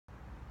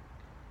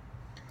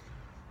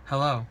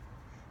Hello,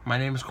 my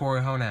name is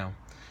Corey Honow.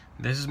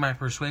 This is my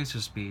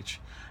persuasive speech,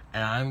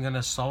 and I'm going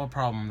to solve a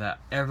problem that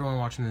everyone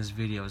watching this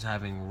video is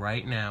having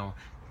right now,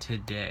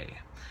 today.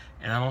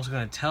 And I'm also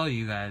going to tell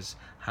you guys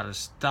how to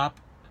stop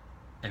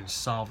and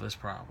solve this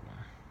problem.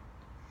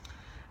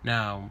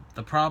 Now,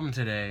 the problem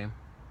today,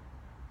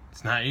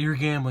 it's not your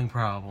gambling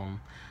problem.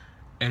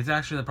 It's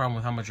actually the problem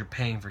with how much you're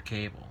paying for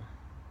cable.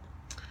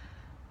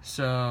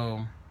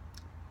 So,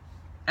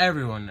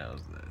 everyone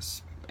knows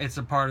this. It's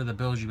a part of the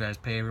bills you guys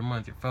pay every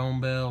month. Your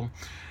phone bill,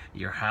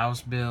 your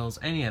house bills,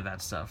 any of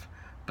that stuff.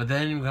 But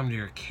then you come to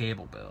your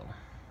cable bill.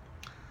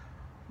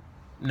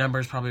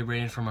 Numbers probably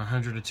range from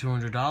 $100 to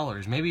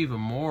 $200. Maybe even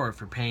more if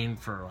you're paying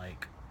for,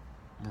 like,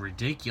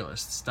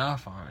 ridiculous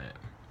stuff on it.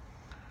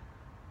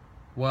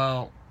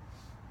 Well,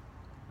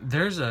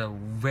 there's a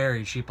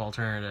very cheap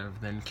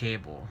alternative than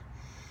cable.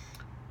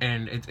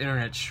 And it's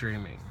internet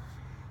streaming.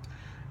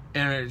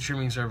 Internet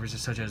streaming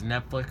services such as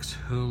Netflix,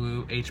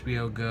 Hulu,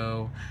 HBO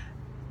Go,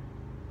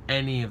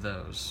 any of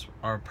those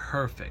are a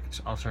perfect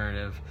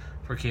alternative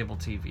for cable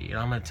TV. And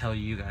I'm going to tell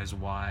you guys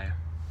why.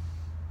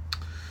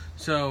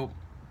 So,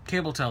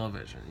 cable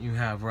television, you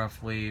have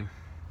roughly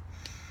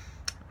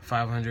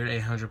 500,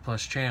 800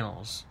 plus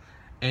channels.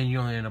 And you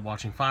only end up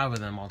watching 5 of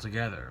them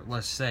altogether.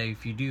 Let's say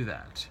if you do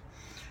that,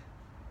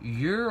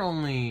 you're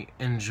only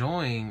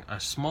enjoying a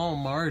small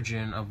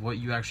margin of what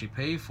you actually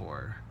pay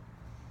for.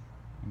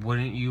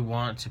 Wouldn't you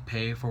want to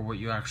pay for what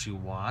you actually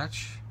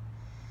watch?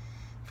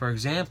 For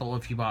example,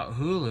 if you bought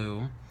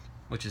Hulu,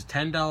 which is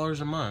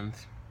 $10 a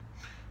month,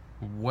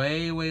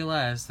 way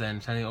less than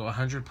spending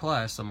 $100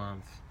 plus a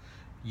month,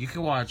 you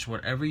can watch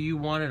whatever you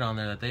wanted on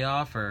there that they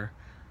offer.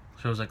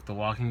 Shows like The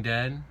Walking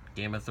Dead,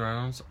 Game of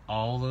Thrones,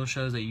 all those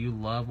shows that you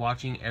love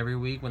watching every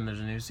week when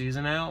there's a new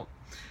season out.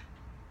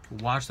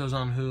 Watch those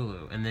on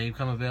Hulu, and they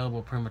become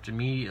available pretty much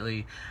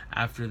immediately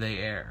after they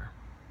air.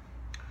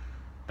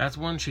 That's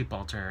one cheap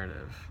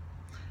alternative.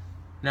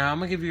 Now, I'm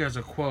going to give you guys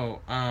a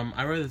quote.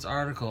 I read this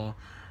article.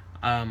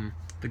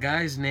 The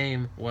guy's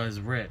name was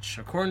Rich.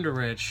 According to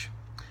Rich,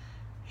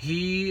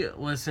 he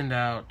listened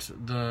out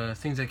the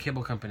things that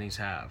cable companies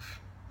have.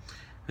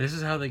 This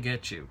is how they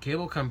get you.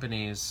 Cable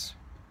companies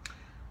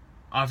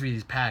offer you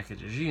these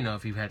packages. You know,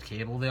 if you've had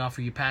cable, they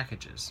offer you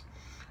packages.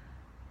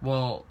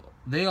 Well,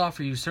 they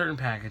offer you certain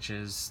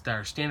packages that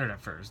are standard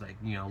at first, like,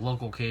 you know,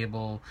 local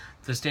cable,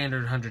 the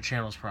standard 100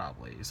 channels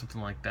probably,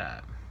 something like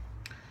that.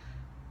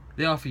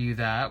 They offer you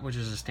that, which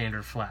is a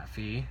standard flat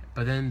fee,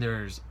 but then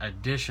there's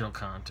additional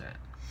content,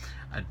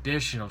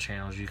 additional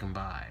channels you can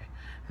buy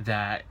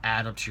that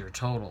add up to your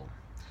total,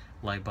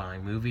 like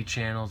buying movie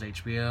channels,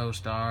 HBO,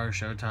 Star,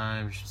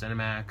 Showtime,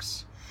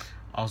 Cinemax,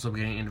 also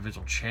getting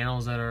individual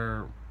channels that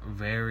are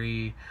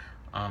very,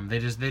 they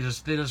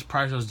just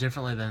price those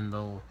differently than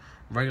the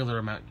regular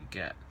amount you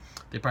get.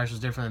 They price those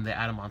differently and they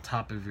add them on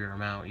top of your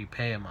amount you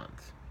pay a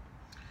month.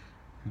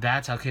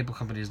 That's how cable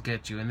companies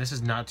get you, and this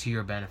is not to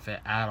your benefit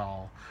at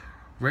all.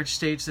 Rich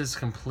states this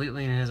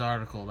completely in his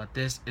article, that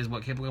this is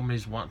what cable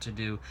companies want to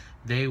do.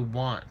 They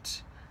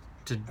want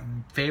to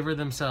favor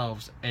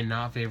themselves and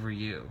not favor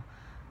you.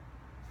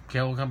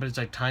 Cable companies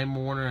like Time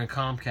Warner and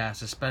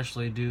Comcast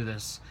especially do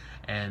this,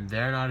 and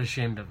they're not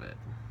ashamed of it.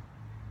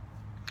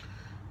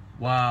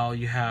 While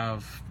you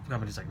have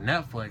companies like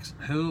Netflix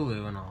and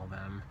Hulu and all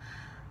them,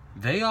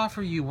 they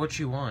offer you what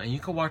you want, and you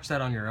can watch that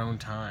on your own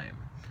time.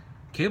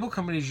 Cable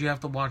companies, you have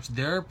to watch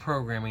their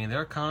programming and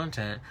their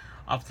content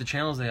off the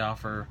channels they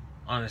offer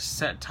on a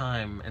set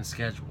time and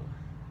schedule.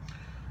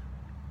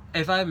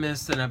 If I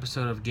missed an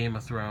episode of Game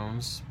of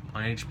Thrones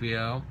on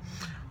HBO,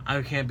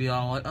 I can't be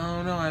all like,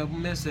 oh no, I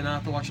missed it, I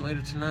have to watch it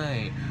later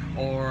tonight,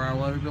 or I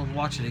will never be able to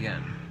watch it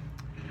again.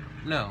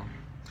 No.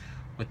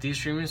 With these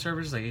streaming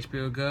services like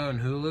HBO Go and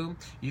Hulu,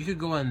 you could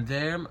go on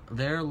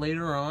there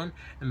later on,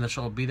 and the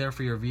show will be there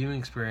for your viewing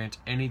experience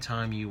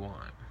anytime you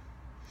want.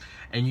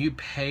 And you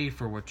pay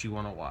for what you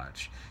want to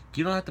watch.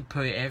 You don't have to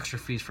pay extra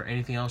fees for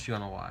anything else you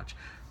want to watch.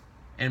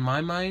 In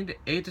my mind,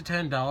 $8 to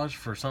 $10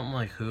 for something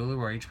like Hulu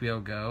or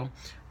HBO Go,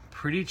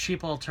 pretty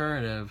cheap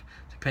alternative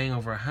to paying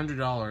over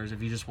 $100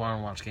 if you just want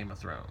to watch Game of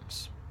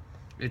Thrones.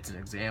 It's an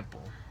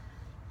example.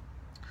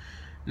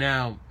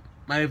 Now,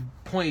 my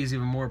point is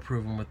even more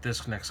proven with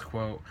this next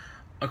quote.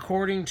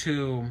 According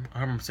to, I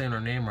hope I'm saying her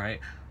name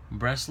right,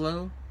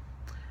 Breslow,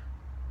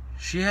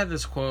 she had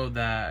this quote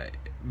that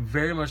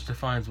very much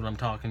defines what I'm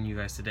talking to you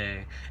guys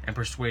today and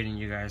persuading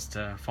you guys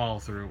to follow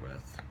through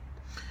with.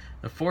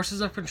 The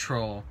forces of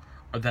control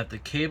are that the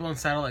cable and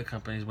satellite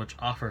companies, which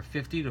offer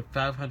 50 to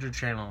 500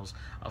 channels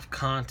of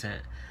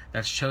content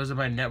that's chosen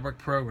by network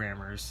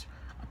programmers,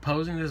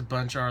 opposing this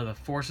bunch are the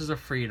forces of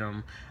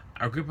freedom,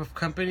 a group of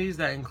companies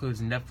that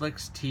includes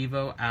Netflix,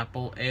 TiVo,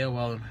 Apple,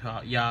 AOL,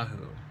 and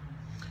Yahoo.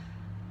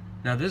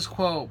 Now this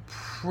quote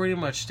pretty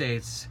much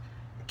states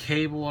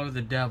cable are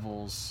the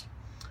devils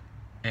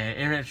and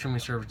internet streaming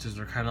services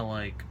are kind of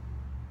like,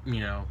 you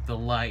know, the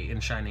light in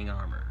shining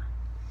armor.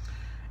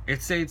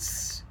 It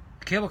states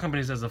cable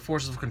companies as the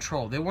forces of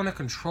control. They want to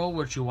control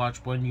what you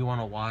watch when you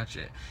want to watch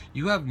it.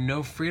 You have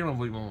no freedom of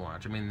what you want to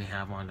watch. I mean, they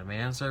have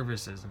on-demand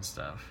services and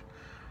stuff.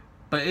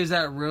 But is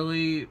that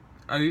really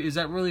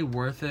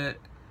worth it?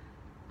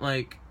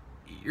 Like,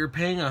 you're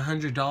paying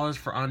 $100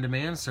 for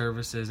on-demand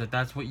services if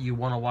that's what you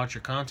want to watch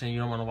your content. You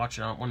don't want to watch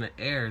it when it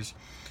airs.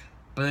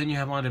 But then you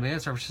have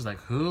on-demand services like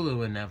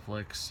Hulu and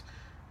Netflix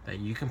that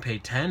you can pay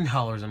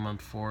 $10 a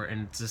month for,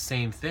 and it's the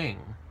same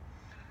thing.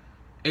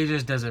 It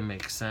just doesn't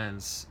make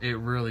sense. It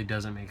really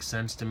doesn't make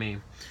sense to me.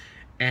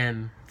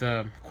 And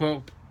the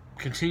quote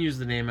continues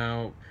the name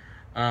out,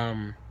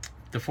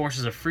 the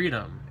forces of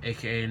freedom,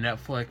 aka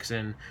Netflix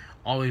and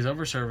all these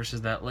other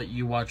services that let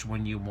you watch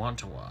when you want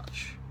to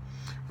watch.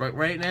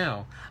 Right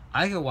now,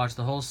 I could watch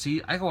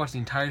I could watch the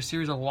entire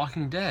series of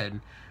Walking Dead.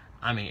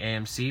 I mean,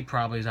 AMC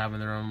probably is having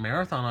their own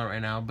marathon on it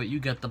right now, but you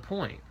get the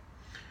point.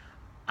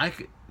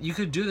 You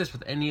could do this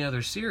with any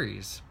other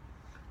series.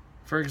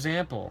 For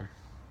example,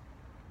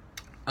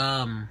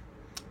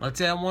 let's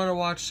say I want to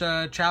watch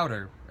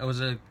Chowder. It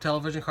was a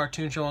television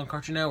cartoon show on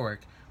Cartoon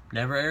Network.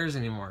 Never airs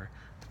anymore.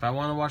 If I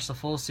want to watch the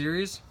full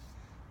series,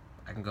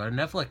 I can go to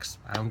Netflix.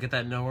 I don't get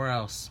that nowhere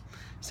else.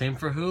 Same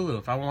for Hulu.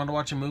 If I want to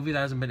watch a movie that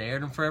hasn't been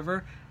aired in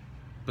forever,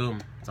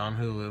 boom, it's on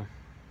Hulu.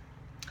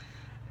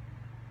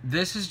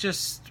 This is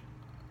just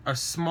a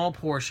small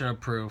portion of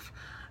proof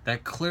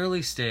that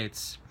clearly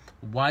states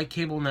why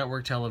cable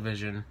network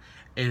television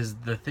is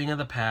the thing of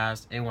the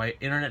past and why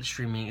internet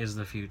streaming is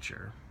the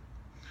future.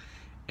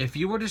 If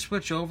you were to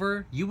switch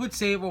over, you would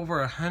save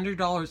over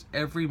 $100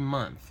 every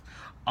month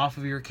off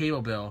of your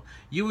cable bill.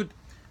 You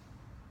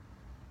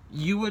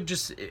would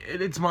just,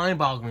 it's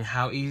mind-boggling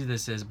how easy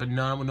this is, but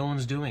no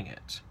one's doing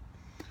it.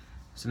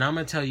 So now I'm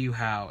going to tell you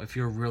how, if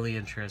you're really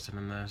interested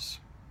in this.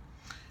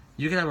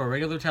 You can have a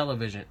regular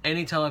television,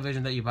 any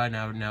television that you buy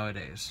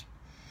nowadays.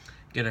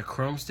 Get a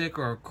Chrome stick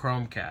or a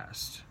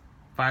Chromecast.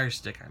 Fire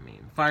stick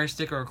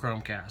or a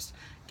Chromecast.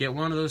 Get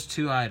one of those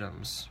two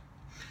items.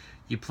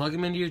 You plug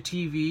them into your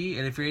TV,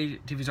 and if your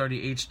TV's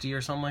already HD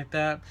or something like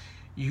that,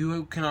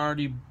 you can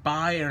already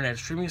buy internet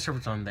streaming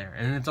service on there,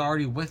 and it's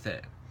already with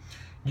it.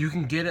 You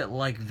can get it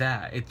like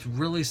that. It's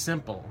really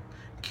simple.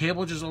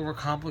 Cable just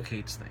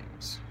overcomplicates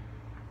things.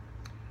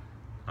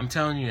 I'm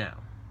telling you now,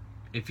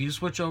 if you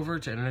switch over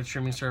to internet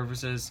streaming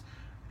services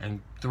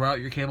and throw out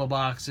your cable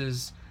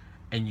boxes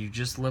and you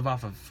just live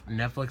off of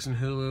Netflix and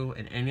Hulu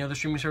and any other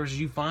streaming services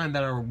you find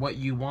that are what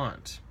you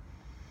want,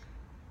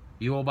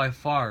 you will by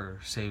far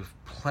save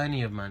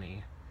plenty of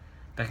money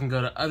that can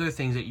go to other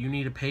things that you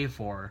need to pay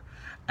for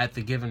at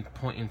the given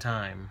point in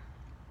time.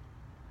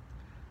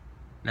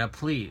 Now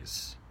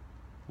please,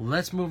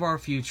 let's move our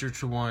future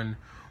to one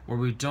where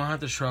we don't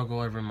have to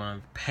struggle every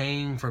month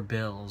paying for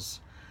bills,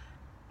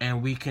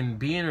 and we can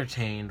be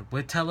entertained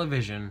with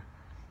television,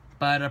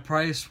 but at a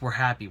price we're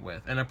happy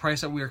with, and a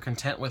price that we are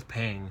content with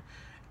paying,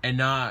 and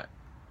not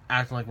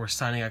acting like we're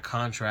signing a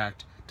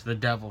contract to the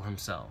devil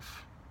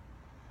himself.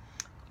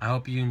 I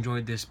hope you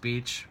enjoyed this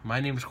speech. My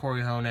name is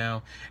Corey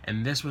Honow,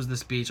 and this was the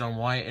speech on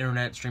why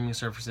internet streaming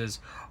services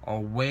are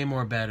way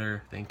more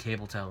better than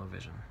cable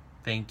television.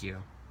 Thank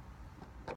you.